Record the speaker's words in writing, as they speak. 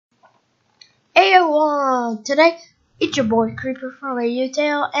Today it's your boy Creeper from Radio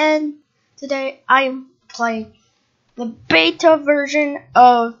and today I am playing the beta version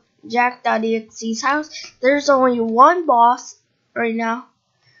of Jack.exe's house. There's only one boss right now,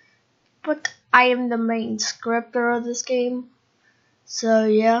 but I am the main scripter of this game, so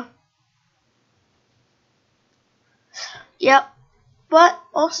yeah. Yep, but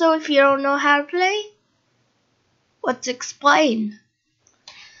also if you don't know how to play, let's explain.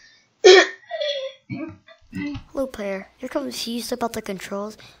 Hello player, you're confused about the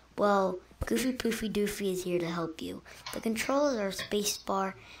controls? Well, Goofy Poofy Doofy is here to help you. The controls are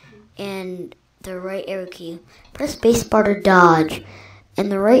spacebar and the right arrow key. Press spacebar to dodge, and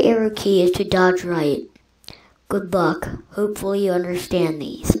the right arrow key is to dodge right. Good luck. Hopefully you understand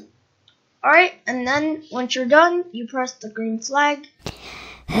these. Alright, and then once you're done, you press the green flag.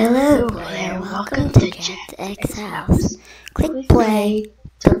 Hello player, welcome to Jack.exe house. Click play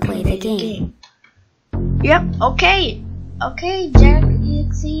to play the game. Yep, okay,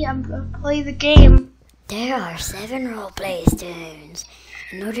 Jack.exe, I'm gonna play the game. There are 7 roleplay stones.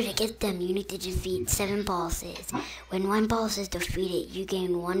 In order to get them, you need to defeat 7 bosses. When one boss is defeated, you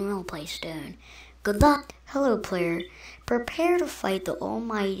gain 1 roleplay stone. Good luck! Hello player, prepare to fight the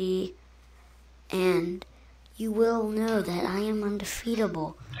Almighty, and you will know that I am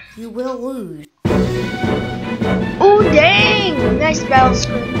undefeatable. You will lose. Oh dang! Nice battle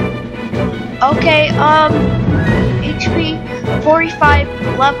screen. Okay, HP 45,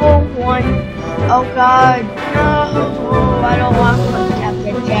 level 1. Oh god, no, I don't want to play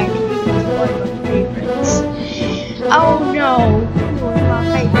Captain Jack. He's one of my favorites. Oh no, he was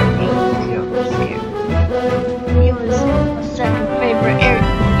my favorite He was my second favorite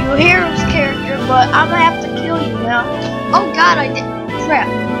hero's character, but I'm gonna have to kill you now. Oh god, I did. Crap.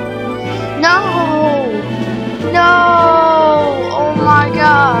 No! Oh my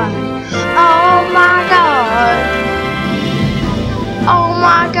god. Oh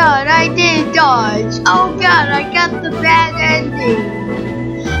my god, I did dodge. Oh god, I got the bad ending.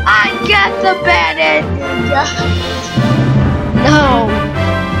 No.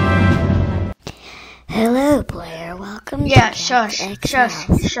 Hello player, welcome to Shush.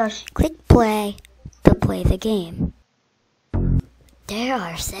 house. Click play to play the game. There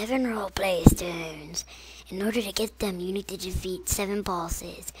are 7 roleplay stones. In order to get them, you need to defeat 7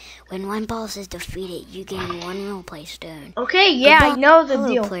 bosses. When one boss is defeated, you gain 1 roleplay stone. Okay, yeah, I know the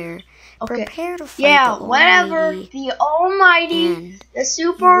deal. Player, okay. Prepare to fight the whatever. The Almighty, the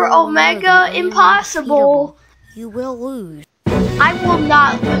Super Omega Impossible. You will lose. I will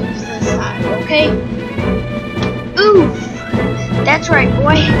not lose this time, okay? Oof. That's right,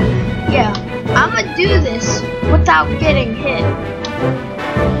 boy. Yeah, I'm gonna do this without getting hit.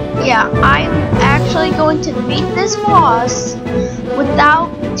 Yeah, I'm actually going to beat this boss without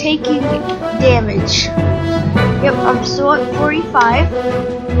taking damage. Yep, I'm still at 45.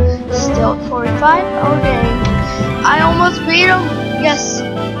 Still at 45. Oh dang. I almost beat him. Yes.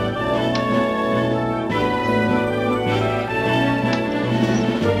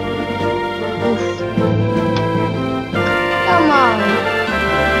 Oof. Come on.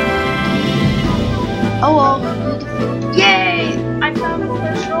 Oh well. Yay! I found the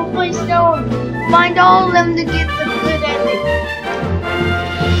first roleplay stone. Find all of them to get the good ending.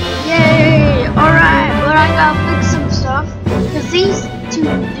 Yay! Alright, but I gotta fix some stuff. Because these 2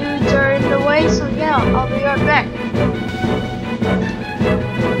 dudes are in the way, so yeah, I'll be right back.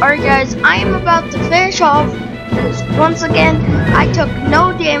 Alright guys, I am about to finish off. Because once again, I took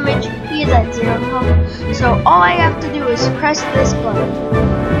no damage. He is at 0 health. So all I have to do is press this button.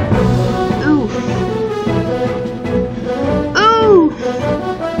 Oof.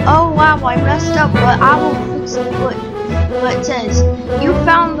 Oh wow, I messed up, but I will fix it. What it says, you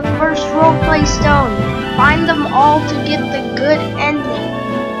found the first roleplay stone. Find them all to get the good ending.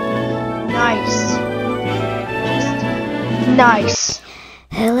 Nice. Just nice.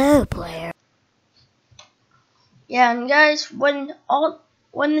 Hello, player. Yeah, and guys, when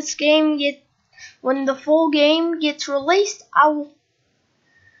the full game gets released, I will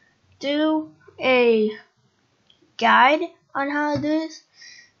do a guide on how to do this,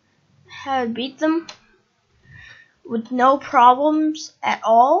 how to beat them with no problems at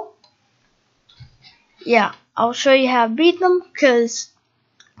all. Yeah, I'll show you how to beat them, because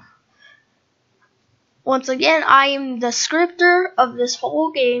once again, I am the scripter of this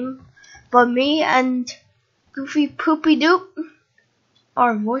whole game, but me and Goofy Poopy Doop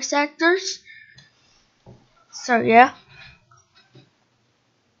are voice actors. So yeah,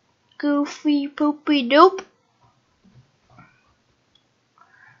 Goofy Poopy Doop.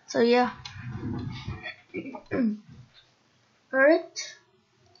 So yeah. Alright.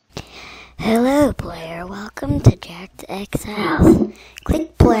 Hello, player. Welcome to Jack.exe house.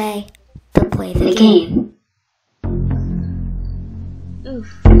 Click play to play the game.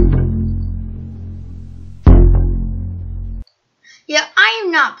 Oof. Yeah, I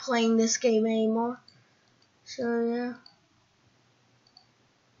am not playing this game anymore. So, yeah.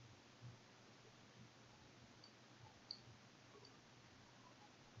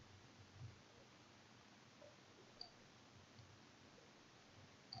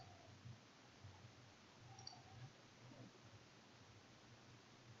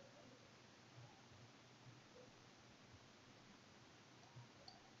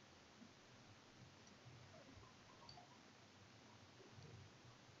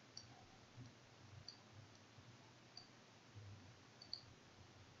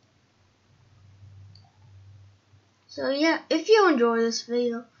 So yeah, if you enjoy this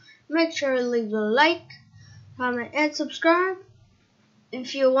video, make sure to leave a like, comment, and subscribe.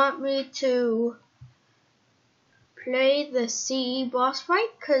 If you want me to play the CE boss fight,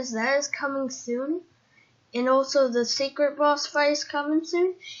 because that is coming soon. And also the secret boss fight is coming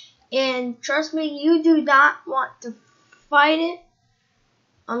soon. And trust me, you do not want to fight it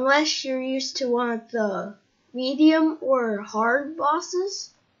unless you're used to one of the medium or hard bosses.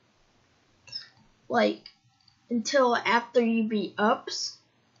 Like, until after you beat Ups,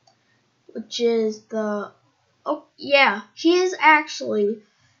 which is the, oh yeah, he is actually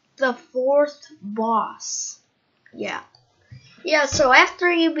the 4th boss. Yeah, so after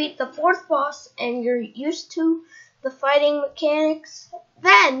you beat the 4th boss and you're used to the fighting mechanics,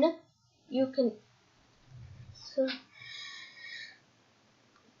 then you can,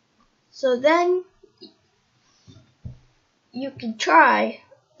 so then you can try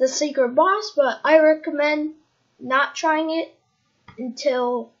the secret boss, but I recommend not trying it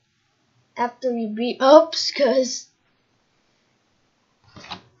until after you beat Ups, cause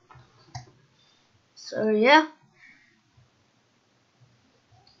so yeah.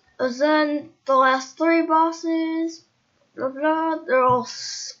 And then the last 3 bosses, blah blah, they're all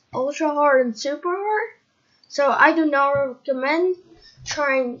ultra hard and super hard. So I do not recommend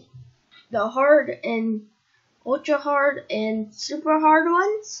trying the hard and ultra hard and super hard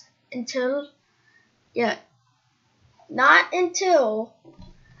ones until, yeah, not until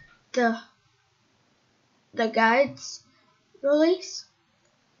the guides release.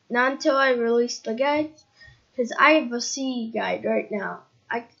 Not until I release the guides, because I have a C guide right now.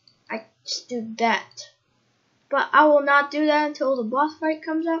 I just do that. But I will not do that until the boss fight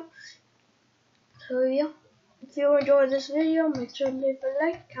comes out. So yeah, if you enjoyed this video, make sure to leave a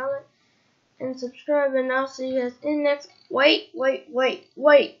like, comment, and subscribe, and I'll see you guys in the next. Wait.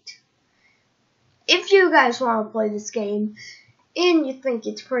 If you guys want to play this game and you think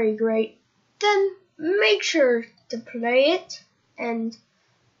it's pretty great, then make sure to play it and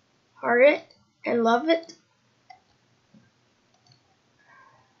heart it and love it.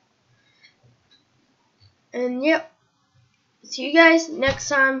 And yep, see you guys next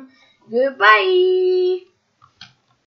time. Goodbye.